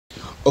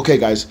Okay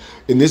guys,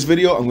 in this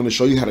video, I'm going to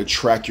show you how to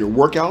track your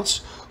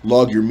workouts,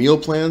 log your meal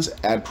plans,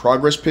 add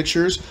progress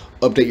pictures,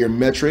 update your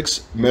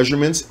metrics,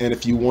 measurements, and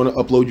if you want to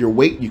upload your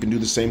weight, you can do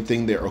the same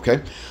thing there,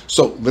 okay?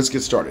 So let's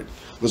get started.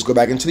 Let's go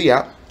back into the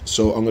app.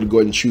 So I'm going to go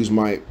ahead and choose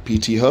my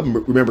PT Hub.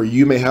 Remember,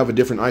 you may have a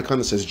different icon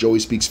that says Joey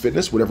Speaks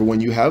Fitness, whatever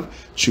one you have,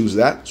 choose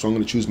that. So I'm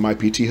going to choose my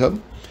PT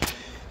Hub.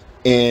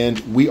 And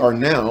we are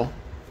now,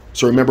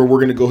 so remember, we're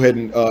going to go ahead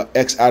and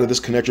X out of this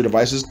connect your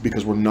devices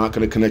because we're not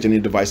going to connect any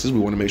devices. We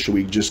want to make sure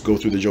we just go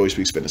through the Joey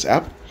Speaks Fitness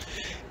app.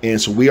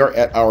 And so we are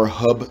at our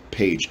hub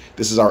page.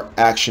 This is our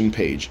action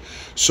page.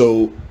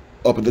 So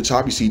up at the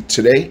top, you see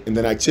today and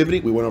then activity.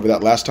 We went over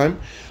that last time.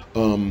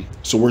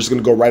 So we're just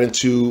going to go right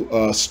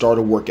into start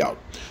a workout.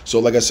 So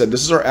like I said,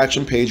 this is our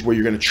action page where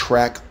you're going to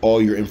track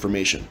all your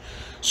information.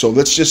 So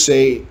let's just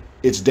say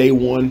it's day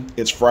one,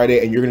 it's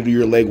Friday, and you're gonna do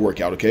your leg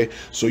workout, okay?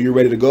 So you're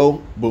ready to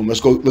go, boom, let's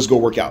go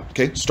work out,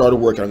 okay? Start a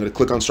workout. I'm gonna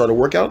click on start a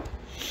workout.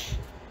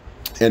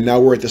 And now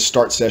we're at the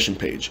start session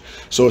page.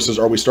 So it says,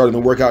 are we starting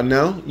the workout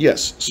now?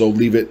 Yes, so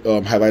leave it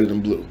highlighted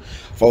in blue.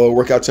 Follow a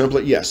workout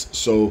template, yes.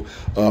 So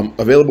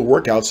available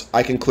workouts,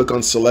 I can click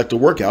on select a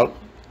workout,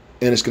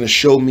 and it's gonna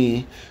show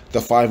me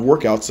the 5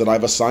 workouts that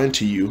I've assigned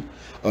to you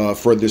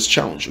for this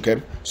challenge, okay?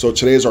 So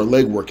today is our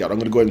leg workout. I'm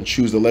gonna go ahead and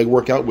choose the leg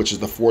workout, which is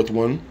the 4th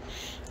one.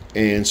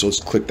 And so let's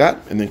click that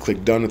and then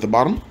click done at the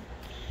bottom.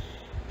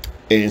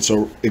 And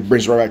so it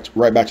brings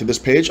right back to this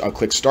page. I'll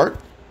click start.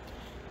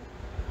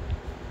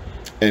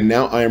 And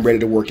now I am ready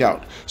to work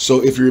out.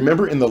 So if you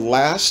remember in the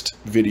last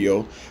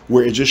video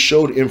where it just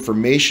showed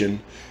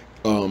information,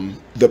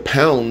 the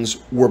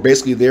pounds were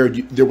basically there.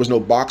 There was no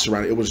box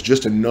around it. It was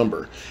just a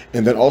number.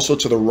 And then also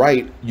to the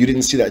right, you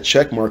didn't see that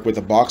check mark with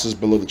the boxes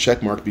below the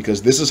check mark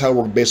because this is how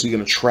we're basically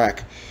going to track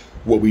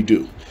what we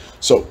do.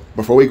 So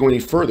before we go any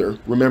further,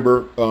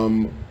 remember,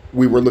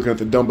 we were looking at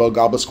the dumbbell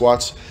goblet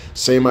squats.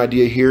 Same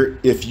idea here.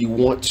 If you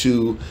want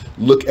to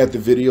look at the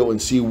video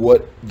and see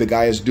what the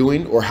guy is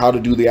doing or how to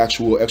do the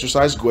actual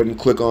exercise, go ahead and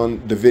click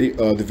on the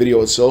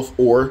video itself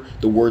or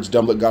the words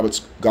dumbbell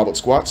goblet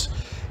squats,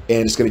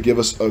 and it's going to give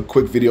us a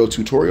quick video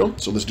tutorial.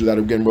 So let's do that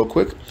again real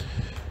quick.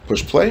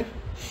 Push play.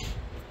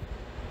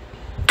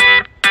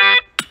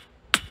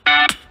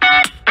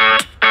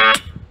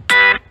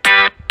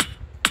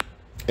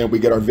 And we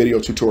get our video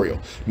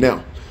tutorial.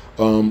 Now,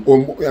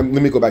 let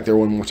me go back there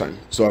one more time.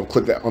 So I'll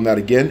click on that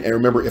again. And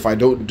remember, if I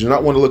do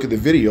not want to look at the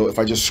video, if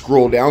I just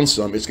scroll down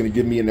some, it's going to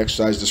give me an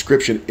exercise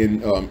description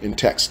in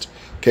text.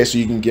 Okay, so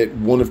you can get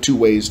one of 2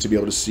 ways to be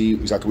able to see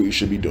exactly what you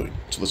should be doing.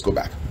 So let's go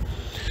back.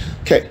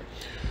 Okay,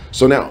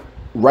 so now,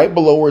 right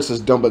below where it says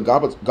dumbbell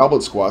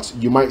goblet squats,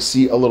 you might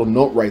see a little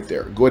note right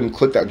there. Go ahead and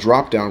click that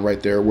drop down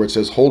right there where it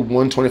says hold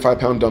one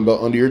 25-pound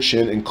dumbbell under your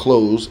chin and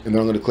close. And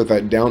then I'm going to click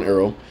that down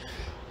arrow.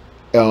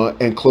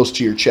 And close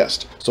to your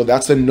chest. So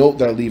that's a note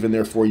that I leave in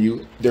there for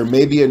you. There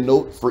may be a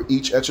note for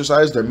each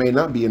exercise. There may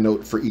not be a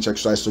note for each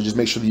exercise. So just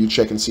make sure that you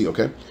check and see,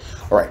 okay?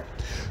 All right.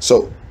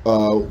 So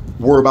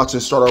we're about to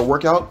start our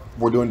workout.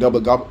 We're doing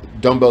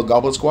dumbbell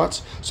goblet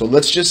squats. So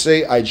let's just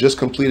say I just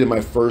completed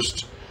my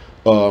first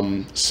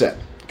set.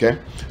 Okay,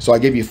 so I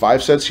gave you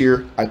 5 sets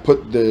here. I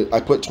put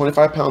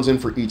 25 pounds in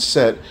for each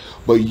set,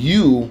 but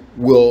you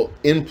will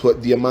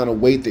input the amount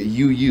of weight that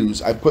you use.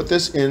 I put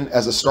this in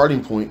as a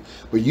starting point,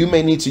 but you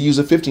may need to use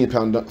a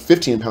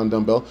 15-pound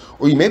dumbbell,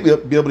 or you may be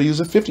able to use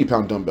a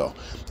 50-pound dumbbell.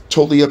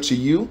 Totally up to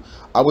you.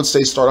 I would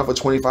say start off with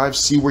 25,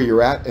 see where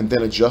you're at, and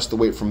then adjust the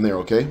weight from there,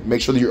 okay?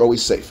 Make sure that you're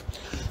always safe.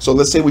 So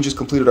let's say we just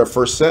completed our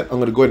first set. I'm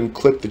gonna go ahead and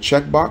click the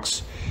check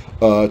box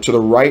to the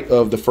right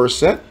of the first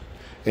set.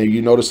 And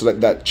you notice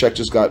that that check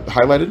just got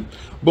highlighted.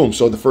 Boom,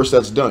 so the first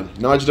set's done.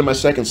 Now I just did my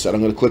second set.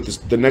 I'm gonna click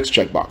the next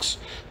check box.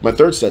 My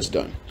third set's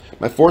done.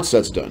 My fourth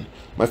set's done.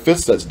 My fifth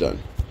set's done.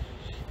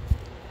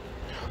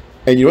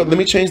 And you know what, let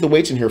me change the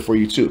weights in here for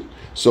you too.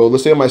 So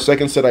let's say on my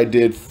second set I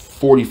did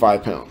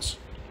 45 pounds,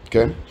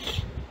 okay?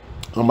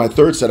 On my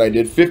third set I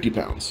did 50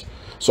 pounds.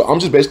 So I'm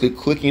just basically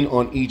clicking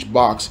on each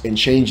box and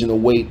changing the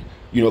weight,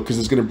 you know, because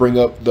it's going to bring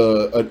up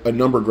a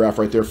number graph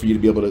right there for you to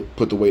be able to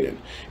put the weight in.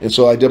 And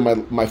so I did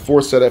my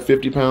 4th set at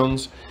 50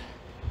 pounds,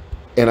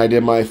 and I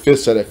did my 5th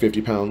set at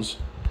 50 pounds.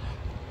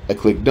 I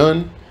click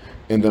done,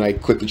 and then I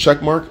click the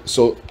check mark.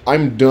 So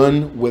I'm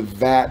done with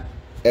that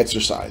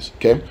exercise,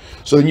 okay?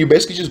 So then you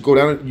basically just go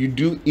down and you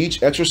do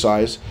each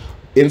exercise,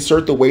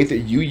 insert the weight that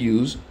you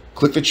use,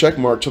 click the check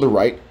mark to the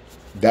right.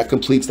 That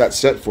completes that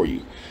set for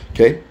you,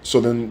 okay? So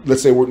then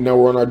let's say now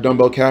we're on our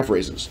dumbbell calf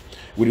raises.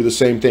 We do the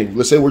same thing.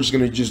 Let's say we're just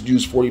going to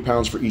use 40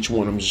 pounds for each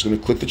one. I'm just going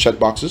to click the check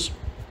boxes.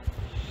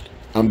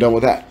 I'm done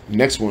with that.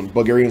 Next one,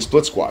 Bulgarian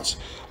split squats.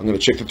 I'm going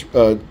to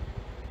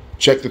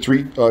check the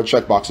 3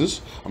 check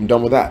boxes. I'm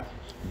done with that.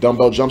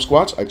 Dumbbell jump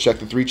squats. I check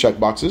the 3 check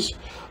boxes.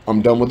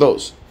 I'm done with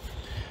those.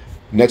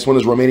 Next one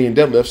is Romanian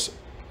deadlifts.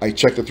 I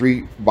check the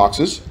 3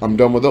 boxes. I'm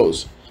done with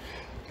those.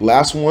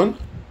 Last one,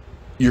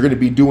 you're going to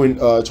be doing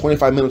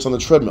 25 minutes on the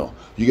treadmill.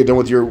 You get done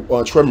with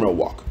your treadmill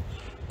walk.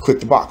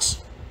 Click the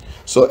box.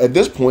 So at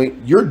this point,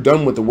 you're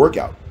done with the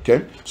workout.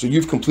 Okay, so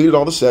you've completed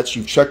all the sets,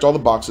 you've checked all the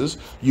boxes,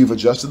 you've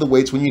adjusted the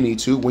weights when you need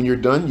to. When you're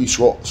done, you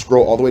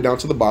scroll all the way down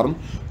to the bottom,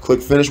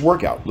 click finish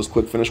workout. Let's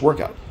click finish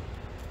workout.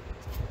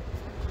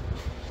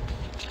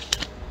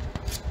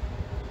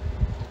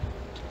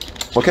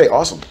 Okay,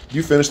 awesome.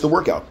 You finished the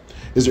workout.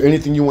 Is there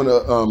anything you want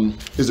to,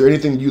 is there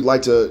anything you'd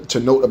like to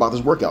note about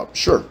this workout?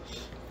 Sure,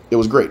 it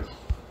was great.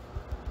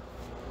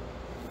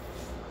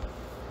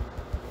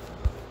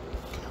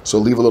 So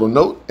leave a little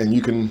note and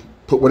you can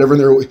put whatever in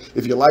there.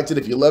 If you liked it,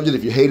 if you loved it,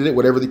 if you hated it,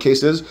 whatever the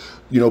case is,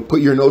 you know,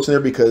 put your notes in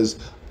there, because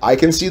I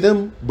can see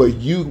them, but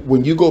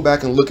when you go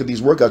back and look at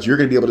these workouts, you're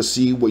going to be able to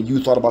see what you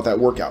thought about that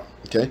workout.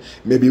 Okay.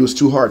 Maybe it was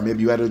too hard.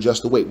 Maybe you had to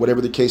adjust the weight,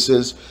 whatever the case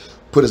is.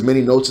 Put as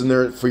many notes in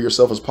there for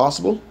yourself as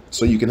possible,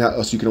 so you can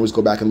always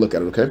go back and look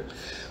at it. Okay.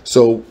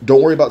 So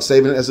don't worry about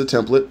saving it as a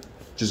template.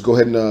 Just go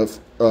ahead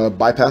and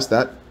bypass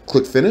that.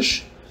 Click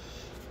finish.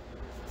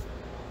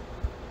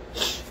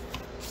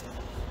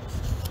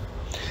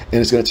 And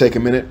it's going to take a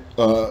minute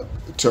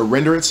to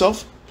render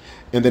itself,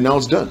 and then now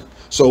it's done.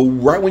 So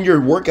right when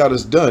your workout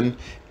is done,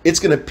 it's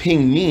going to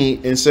ping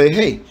me and say,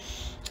 hey,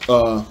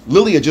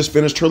 Lilia just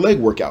finished her leg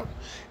workout.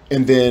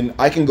 And then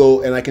I can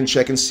go and I can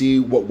check and see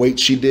what weight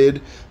she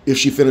did, if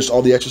she finished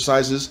all the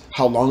exercises,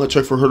 how long it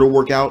took for her to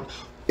work out.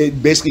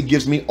 It basically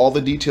gives me all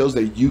the details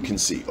that you can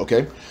see.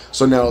 Okay.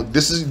 So now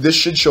this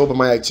should show up in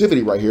my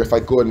activity right here. If I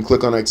go ahead and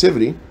click on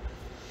activity.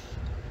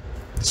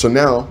 So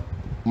now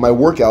my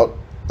workout,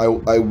 I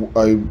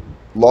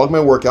log my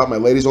workout, my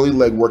ladies only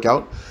leg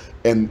workout,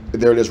 and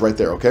there it is right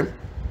there. Okay.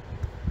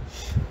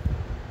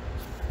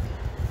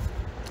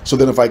 So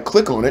then if I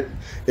click on it,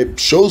 it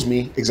shows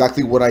me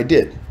exactly what I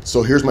did.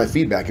 So here's my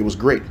feedback. It was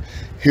great.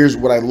 Here's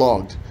what I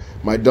logged.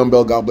 My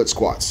dumbbell goblet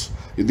squats.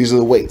 These are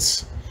the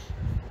weights.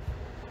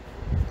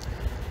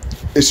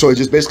 And so it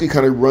just basically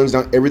kind of runs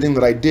down everything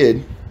that I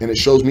did, and it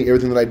shows me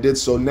everything that I did.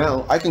 So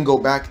now I can go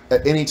back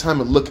at any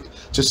time and look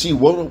to see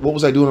what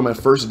was I doing on my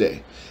first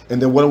day,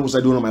 and then what was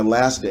I doing on my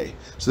last day.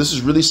 So this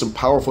is really some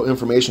powerful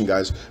information,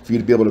 guys, for you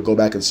to be able to go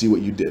back and see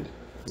what you did.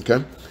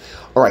 Okay.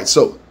 All right.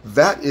 So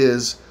that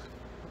is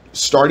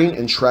starting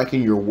and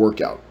tracking your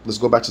workout. Let's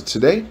go back to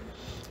today,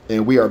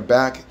 and we are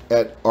back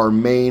at our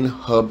main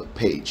hub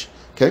page.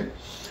 Okay.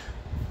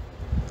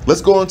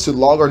 Let's go on to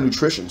log our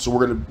nutrition. So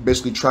we're going to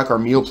basically track our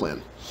meal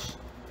plan.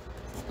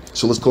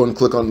 So let's go and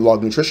click on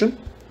log nutrition.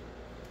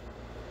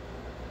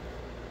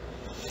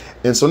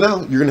 And so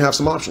now you're going to have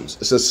some options.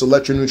 It says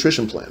select your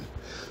nutrition plan.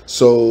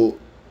 So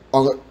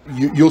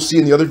you'll see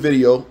in the other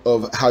video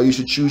of how you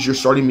should choose your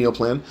starting meal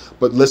plan.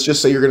 But let's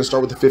just say you're going to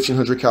start with the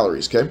 1500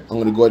 calories. Okay. I'm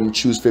going to go ahead and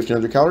choose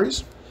 1500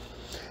 calories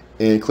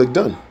and click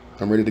done.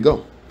 I'm ready to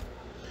go.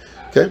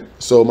 Okay.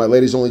 So my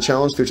ladies only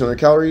challenge, 1500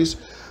 calories.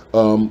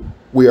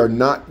 We are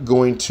not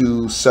going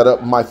to set up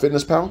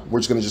MyFitnessPal. We're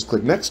just going to just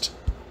click next.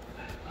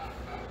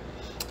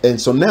 And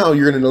so now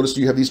you're going to notice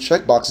you have these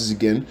check boxes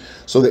again,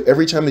 so that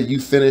every time that you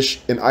finish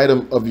an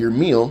item of your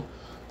meal,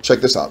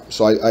 check this out.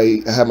 So I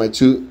have my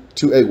two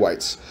egg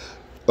whites.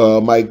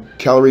 My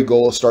calorie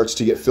goal starts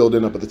to get filled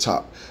in up at the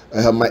top.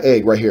 I have my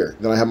egg right here.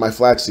 Then I have my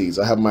flax seeds.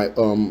 I have my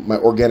my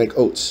organic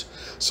oats.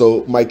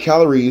 So my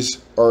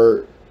calories are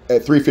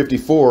at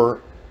 354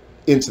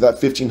 into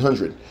that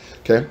 1500.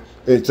 Okay,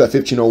 it's at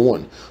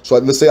 1501. So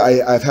let's say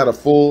I've had a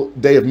full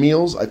day of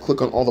meals. I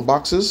click on all the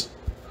boxes.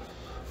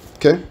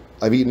 Okay.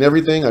 I've eaten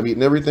everything.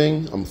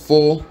 I'm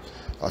full.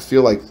 I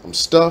feel like I'm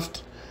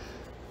stuffed.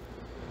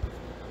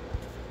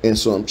 And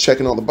so I'm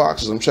checking all the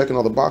boxes.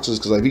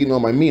 Because I've eaten all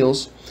my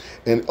meals.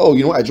 And oh,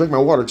 you know what? I drank my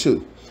water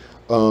too.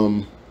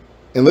 And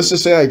let's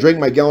just say I drank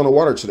my gallon of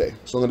water today.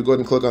 So I'm going to go ahead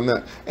and click on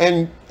that.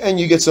 And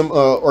you get some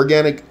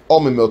organic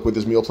almond milk with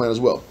this meal plan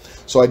as well.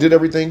 So I did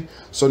everything.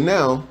 So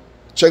now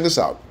check this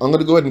out. I'm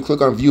going to go ahead and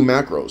click on view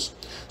macros.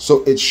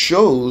 So it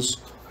shows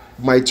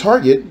my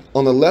target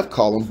on the left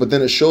column, but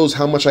then it shows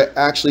how much I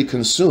actually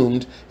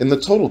consumed in the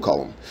total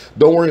column.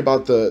 Don't worry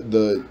about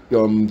the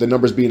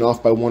numbers being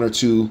off by one or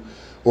two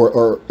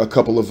or a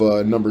couple of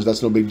numbers.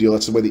 That's no big deal.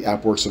 That's the way the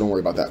app works, so don't worry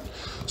about that.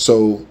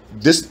 So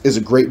this is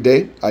a great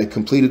day. I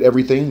completed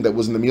everything that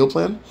was in the meal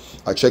plan.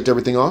 I checked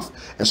everything off,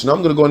 and so now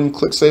I'm going to go ahead and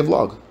click save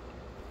log.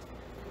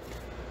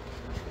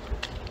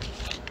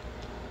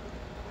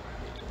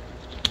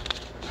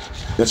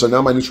 And so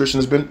now my nutrition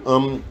has been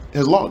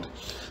has logged.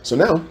 So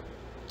now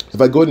if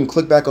I go ahead and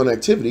click back on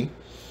activity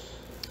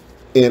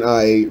and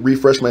I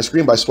refresh my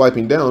screen by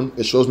swiping down,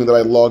 it shows me that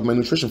I logged my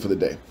nutrition for the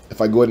day.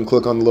 If I go ahead and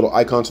click on the little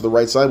icon to the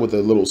right side with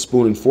a little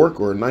spoon and fork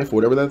or a knife or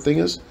whatever that thing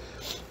is,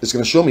 it's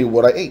going to show me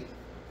what I ate.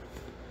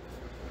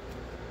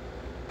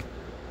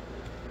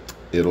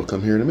 It'll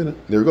come here in a minute.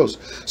 There it goes.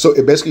 So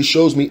it basically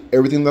shows me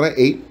everything that I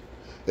ate.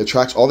 It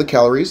tracks all the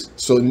calories.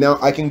 So now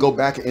I can go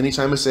back at any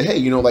time and say, hey,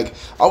 you know, like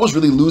I was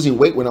really losing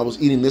weight when I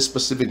was eating this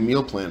specific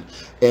meal plan.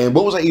 And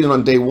what was I eating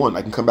on day one?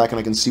 I can come back and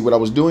I can see what I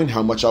was doing,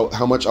 how much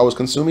I was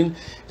consuming.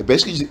 It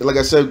basically, like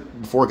I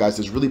said before, guys,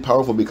 it's really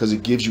powerful because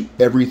it gives you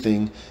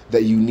everything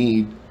that you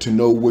need to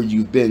know where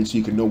you've been so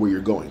you can know where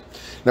you're going.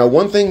 Now,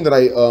 one thing that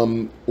I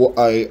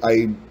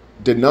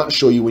did not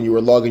show you when you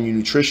were logging your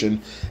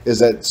nutrition is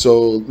that,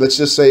 so let's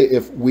just say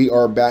if we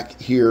are back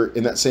here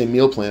in that same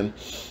meal plan,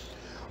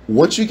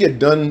 once you get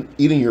done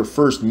eating your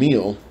first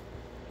meal,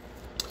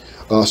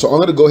 so I'm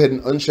going to go ahead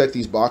and uncheck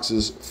these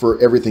boxes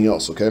for everything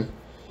else, okay?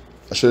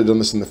 I should have done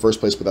this in the first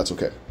place, but that's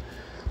okay.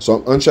 So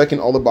I'm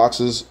unchecking all the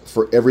boxes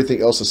for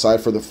everything else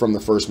aside from the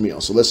first meal.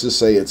 So let's just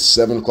say it's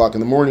 7 o'clock in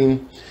the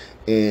morning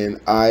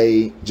and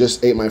I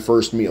just ate my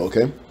first meal,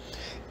 okay?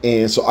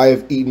 And so I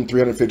have eaten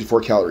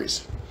 354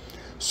 calories.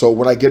 So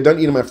when I get done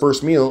eating my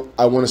first meal,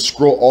 I want to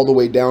scroll all the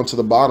way down to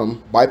the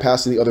bottom,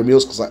 bypassing the other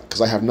meals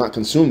because I have not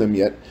consumed them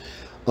yet.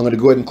 I'm going to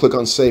go ahead and click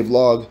on save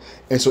log.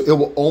 And so it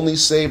will only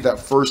save that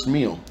first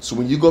meal. So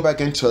when you go back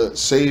into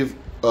save,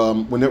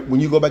 when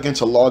you go back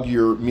into log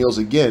your meals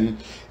again,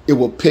 it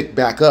will pick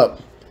back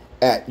up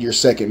at your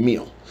second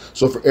meal.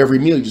 So for every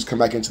meal, you just come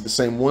back into the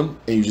same one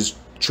and you just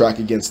track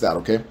against that,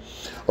 okay?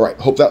 All right,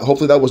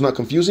 hopefully that was not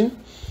confusing,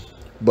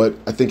 but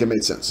I think it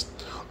made sense.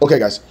 Okay,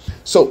 guys,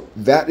 so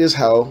that is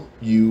how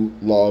you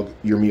log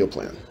your meal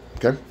plan,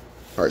 okay?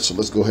 All right, so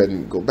let's go ahead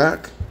and go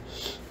back.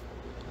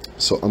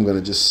 So I'm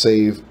gonna just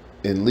save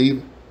and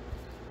leave.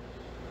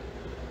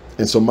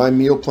 And so my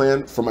meal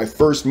plan for my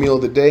first meal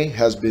of the day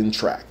has been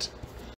tracked.